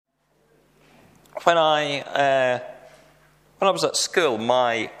When I was at school,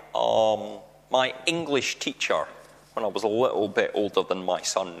 my English teacher, when I was a little bit older than my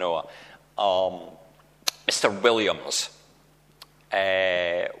son Noah, Mr. Williams,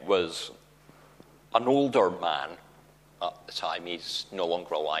 was an older man at the time. He's no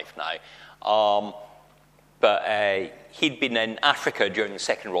longer alive now. But he'd been in Africa during the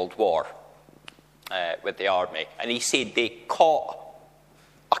Second World War with the army. And he said they caught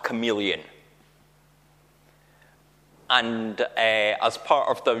a chameleon. And as part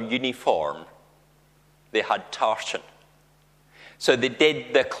of their uniform, they had tartan. So they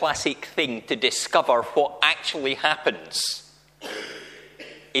did the classic thing to discover what actually happens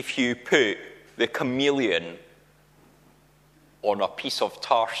if you put the chameleon on a piece of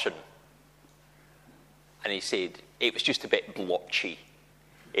tartan. And he said it was just a bit blotchy.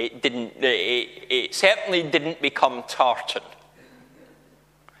 It certainly didn't become tartan.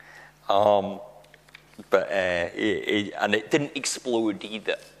 But it didn't explode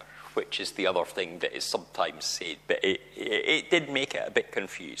either, which is the other thing that is sometimes said. But it did make it a bit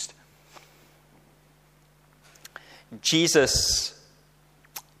confused. Jesus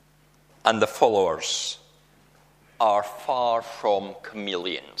and the followers are far from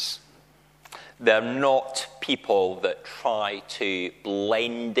chameleons. They're not people that try to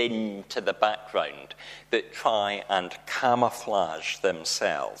blend into the background, that try and camouflage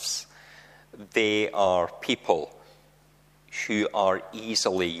themselves. They are people who are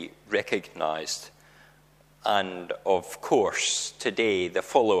easily recognized. And of course, today the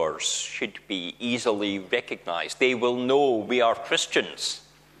followers should be easily recognized. They will know we are Christians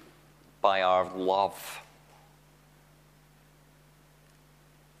by our love.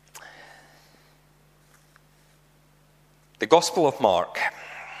 The Gospel of Mark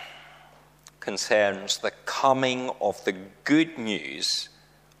concerns the coming of the good news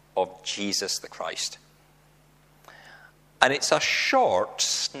of Jesus the Christ. And it's a short,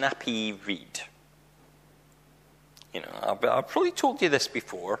 snappy read. You know, I've probably told you this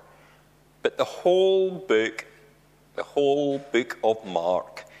before, but the whole book of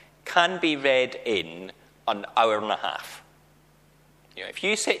Mark can be read in an hour and a half. You know, if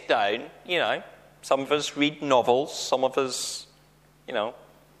you sit down, some of us read novels, some of us,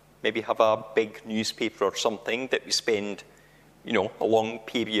 maybe have a big newspaper or something that we spend, a long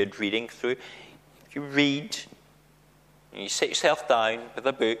period reading through. If you read, and you sit yourself down with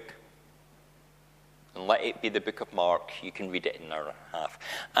a book, and let it be the book of Mark, you can read it in an hour and a half.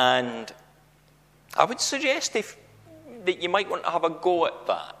 And I would suggest that you might want to have a go at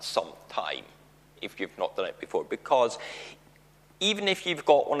that sometime, if you've not done it before, because even if you've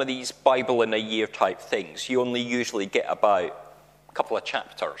got one of these Bible in a year type things, you only usually get about a couple of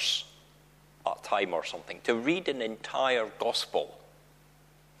chapters at a time or something. To read an entire gospel,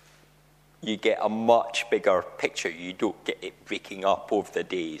 you get a much bigger picture. You don't get it breaking up over the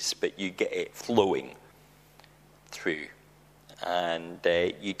days, but you get it flowing through. And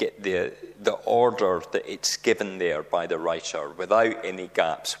you get the order that it's given there by the writer, without any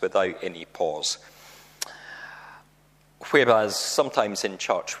gaps, without any pause. Whereas sometimes in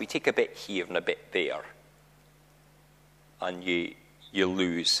church, we take a bit here and a bit there, and you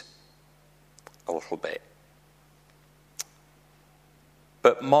lose a little bit.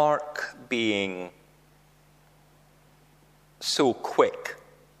 But Mark, being so quick,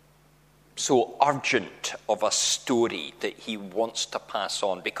 so urgent of a story that he wants to pass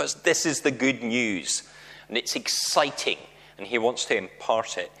on, because this is the good news, and it's exciting, and he wants to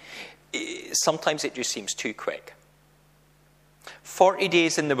impart it, sometimes it just seems too quick. 40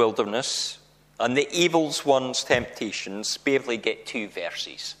 days in the wilderness, and the evil one's temptations barely get 2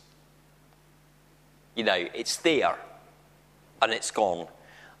 verses. It's there, and it's gone,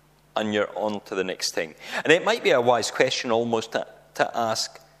 and you're on to the next thing. And it might be a wise question almost to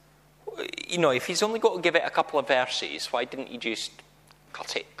ask, if he's only got to give it a couple of verses, why didn't he just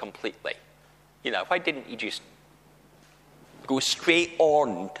cut it completely? Why didn't he just go straight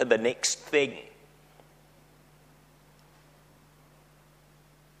on to the next thing?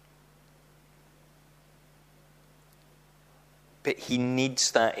 But he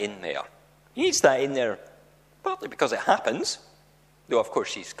needs that in there. He needs that in there partly because it happens, though of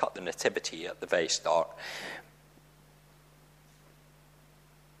course he's cut the nativity at the very start.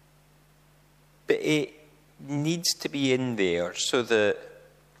 But it needs to be in there so that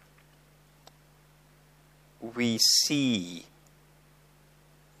we see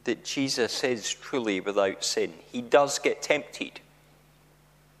that Jesus is truly without sin. He does get tempted,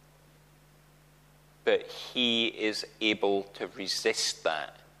 but he is able to resist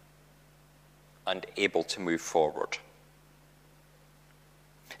that and able to move forward.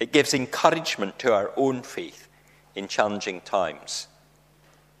 It gives encouragement to our own faith in challenging times.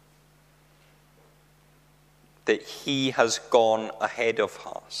 That he has gone ahead of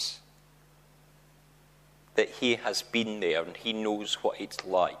us. That he has been there and he knows what it's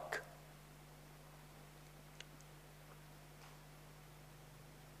like.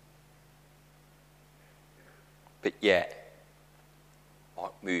 But yet,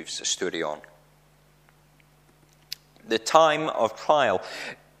 Mark moves the story on. The time of trial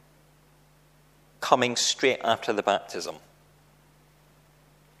coming straight after the baptism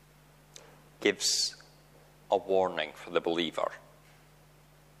gives a warning for the believer.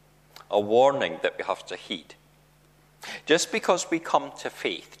 A warning that we have to heed. Just because we come to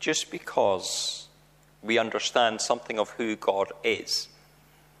faith, just because we understand something of who God is,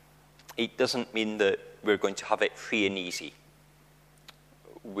 it doesn't mean that we're going to have it free and easy.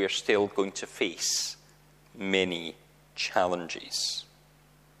 We're still going to face many challenges.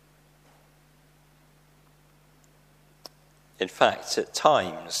 In fact, at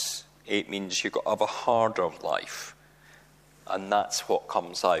times, it means you've got to have a harder life. And that's what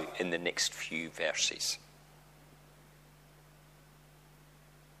comes out in the next few verses.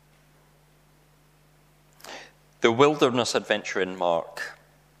 The wilderness adventure in Mark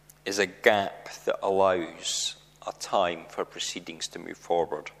is a gap that allows a time for proceedings to move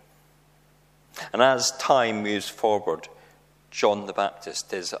forward. And as time moves forward, John the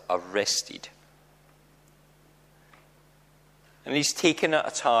Baptist is arrested. And he's taken at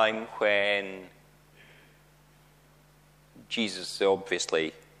a time when Jesus is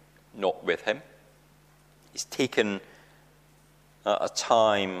obviously not with him. He's taken at a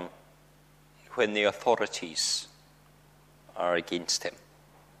time when the authorities are against him,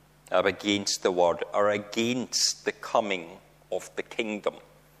 are against the word, are against the coming of the kingdom.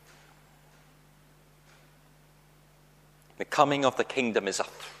 The coming of the kingdom is a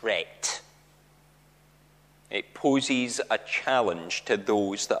threat. It poses a challenge to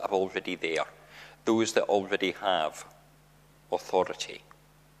those that are already there, those that already have authority.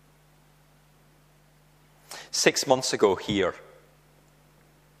 6 months ago here,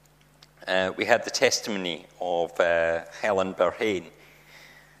 we had the testimony of Helen Berhane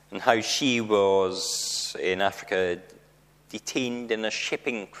and how she was in Africa detained in a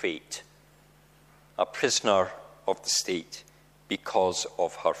shipping crate, a prisoner of the state because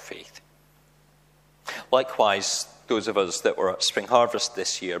of her faith. Likewise, those of us that were at Spring Harvest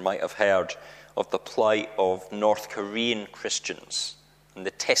this year might have heard of the plight of North Korean Christians and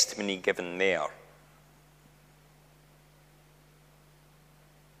the testimony given there.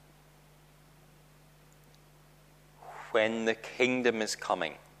 When the kingdom is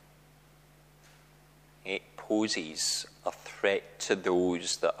coming, it poses a threat to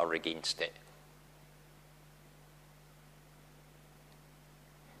those that are against it.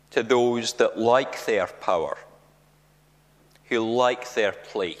 To those that like their power, who like their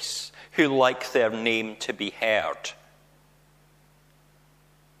place, who like their name to be heard.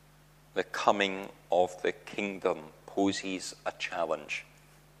 The coming of the kingdom poses a challenge.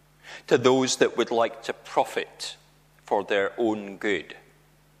 To those that would like to profit for their own good,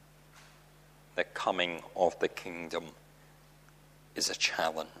 the coming of the kingdom is a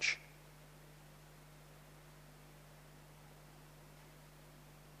challenge.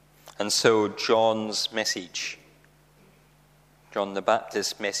 And so John's message, John the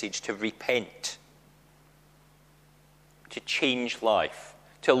Baptist's message to repent, to change life,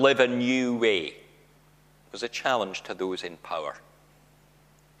 to live a new way, was a challenge to those in power.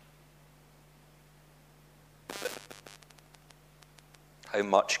 How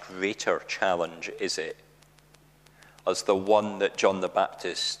much greater challenge is it as the one that John the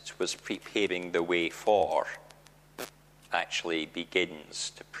Baptist was preparing the way for actually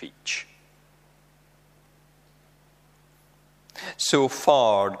begins to preach. So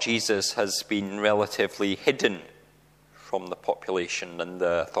far, Jesus has been relatively hidden from the population and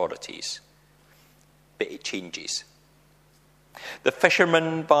the authorities, but it changes. The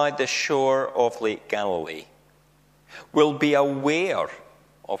fishermen by the shore of Lake Galilee will be aware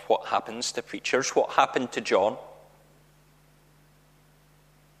of what happens to preachers, what happened to John,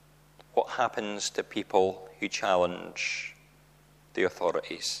 what happens to people who challenge the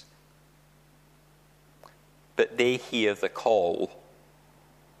authorities. But they hear the call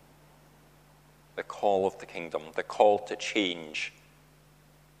of the kingdom, the call to change,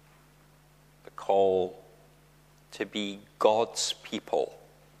 the call to be God's people.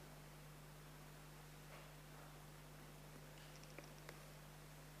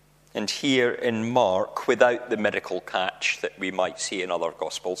 And here in Mark, without the miracle catch that we might see in other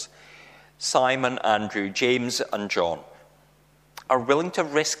Gospels, Simon, Andrew, James, and John are willing to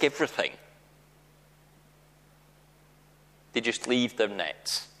risk everything. They just leave their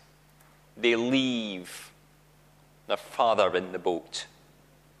nets. They leave their father in the boat.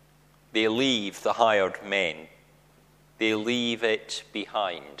 They leave the hired men. They leave it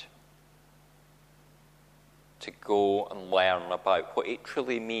behind to go and learn about what it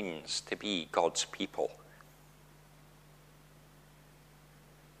truly means to be God's people.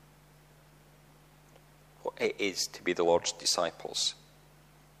 What it is to be the Lord's disciples.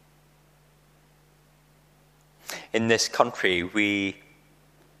 In this country, we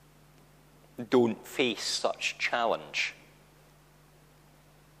don't face such challenge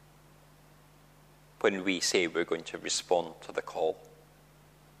when we say we're going to respond to the call.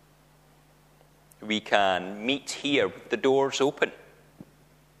 We can meet here with the doors open,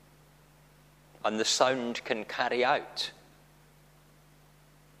 and the sound can carry out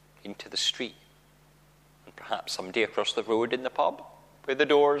into the street. And perhaps somebody across the road in the pub, where the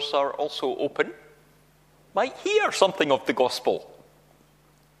doors are also open, might hear something of the gospel.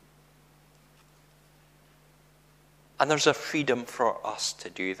 And there's a freedom for us to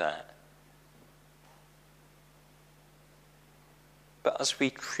do that. But as we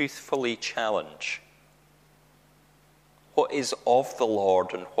truthfully challenge what is of the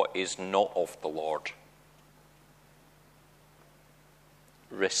Lord and what is not of the Lord,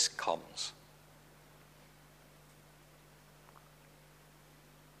 risk comes.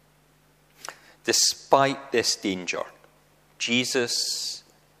 Despite this danger, Jesus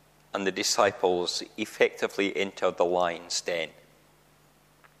and the disciples effectively enter the lion's den.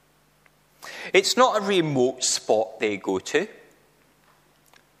 It's not a remote spot they go to.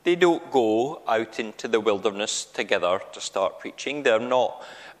 They don't go out into the wilderness together to start preaching. They're not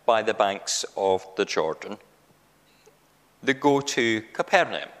by the banks of the Jordan. They go to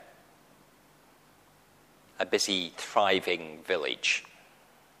Capernaum, a busy, thriving village.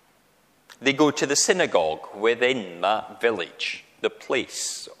 They go to the synagogue within that village, the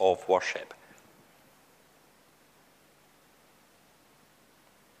place of worship.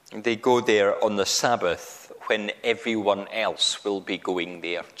 They go there on the Sabbath when everyone else will be going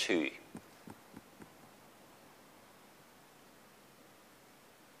there too.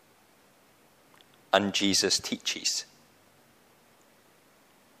 And Jesus teaches.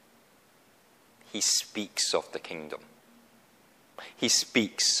 He speaks of the kingdom. He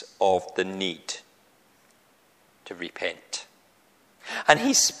speaks of the need to repent. And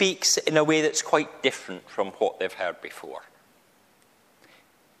he speaks in a way that's quite different from what they've heard before.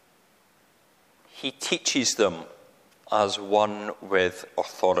 He teaches them as one with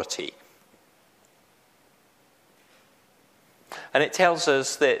authority. And it tells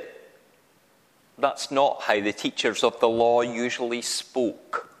us that that's not how the teachers of the law usually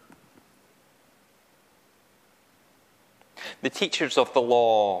spoke. The teachers of the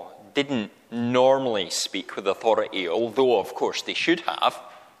law didn't normally speak with authority, although, of course, they should have.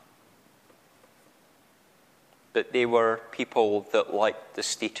 But they were people that liked the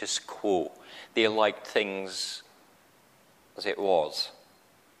status quo. They liked things as it was.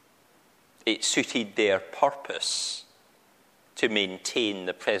 It suited their purpose to maintain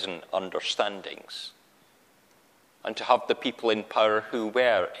the present understandings and to have the people in power who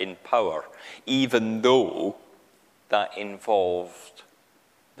were in power, even though that involved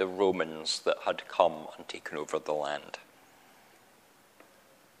the Romans that had come and taken over the land.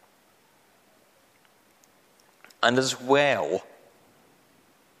 And as well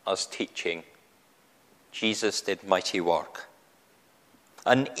as teaching, Jesus did mighty work.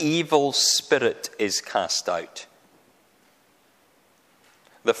 An evil spirit is cast out.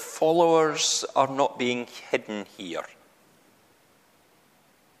 The followers are not being hidden here.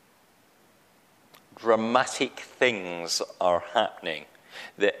 Dramatic things are happening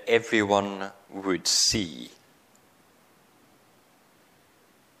that everyone would see.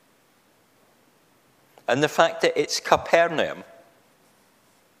 And the fact that it's Capernaum,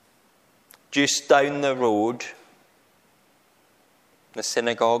 just down the road, the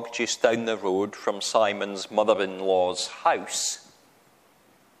synagogue just down the road from Simon's mother-in-law's house,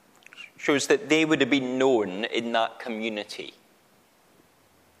 shows that they would have been known in that community.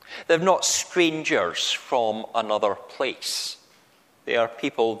 They're not strangers from another place. They are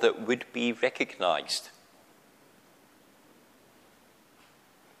people that would be recognized.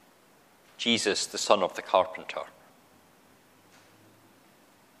 Jesus, the son of the carpenter.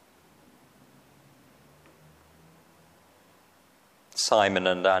 Simon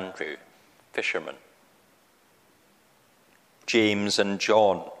and Andrew, fishermen. James and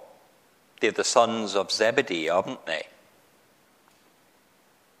John, they're the sons of Zebedee, aren't they?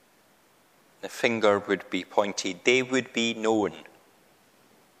 The finger would be pointed. They would be known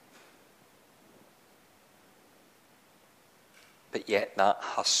But yet that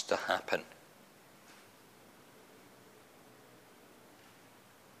has to happen.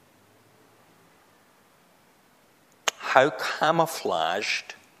 How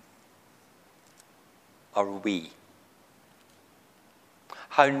camouflaged are we?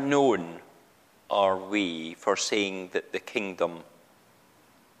 How known are we for saying that the kingdom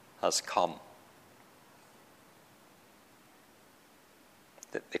has come?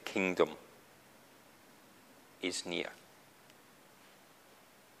 That the kingdom is near?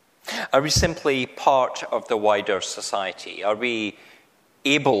 Are we simply part of the wider society? Are we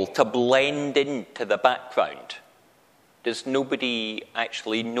able to blend into the background? Does nobody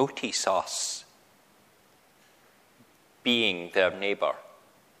actually notice us being their neighbour,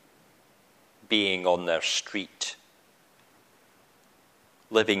 being on their street,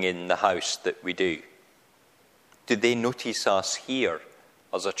 living in the house that we do? Do they notice us here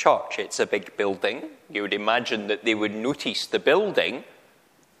as a church? It's a big building. You would imagine that they would notice the building,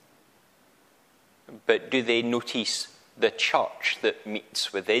 but do they notice the church that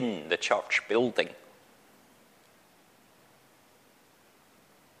meets within the church building?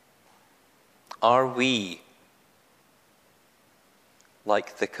 Are we,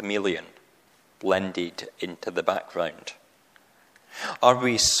 like the chameleon, blended into the background? Are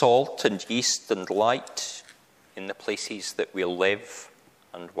we salt and yeast and light in the places that we live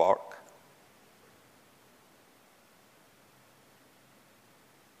and work?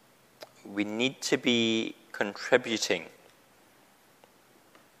 We need to be contributing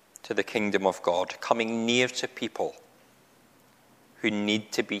to the kingdom of God, coming near to people who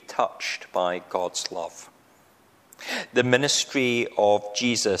need to be touched by God's love. The ministry of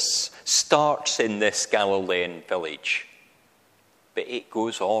Jesus starts in this Galilean village, but it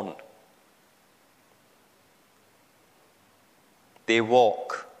goes on. They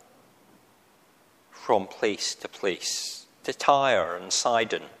walk from place to place. To Tyre and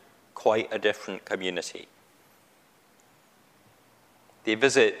Sidon, quite a different community. They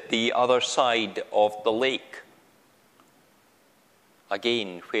visit the other side of the lake,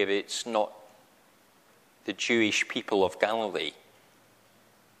 again, where it's not the Jewish people of Galilee,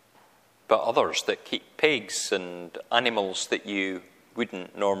 but others that keep pigs and animals that you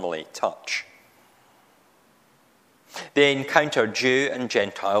wouldn't normally touch. They encounter Jew and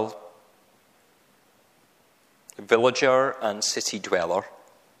Gentile, villager and city dweller,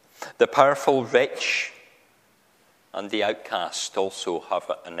 the powerful rich and the outcast also have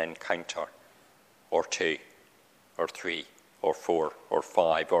an encounter, or two, or three, or four, or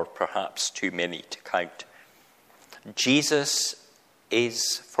five, or perhaps too many to count. Jesus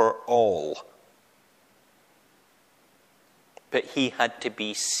is for all, but he had to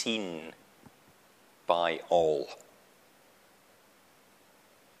be seen by all.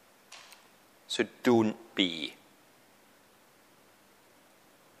 So don't be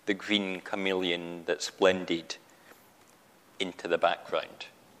the green chameleon that's blended into the background.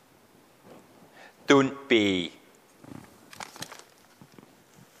 Don't be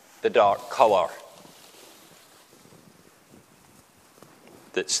the dark colour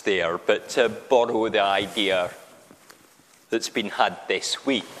that's there, but to borrow the idea that's been had this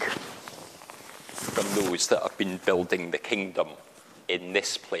week from those that have been building the kingdom in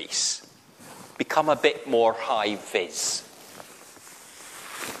this place, become a bit more high-vis.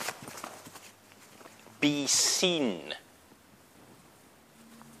 Be seen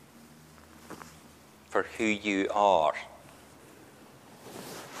for who you are.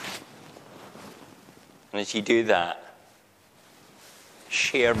 And as you do that,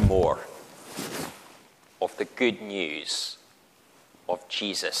 share more of the good news of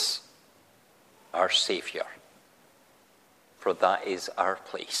Jesus, our Saviour. For that is our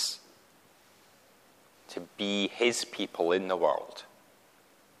place, to be his people in the world,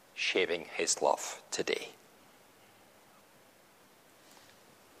 sharing his love today.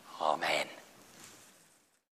 Amen.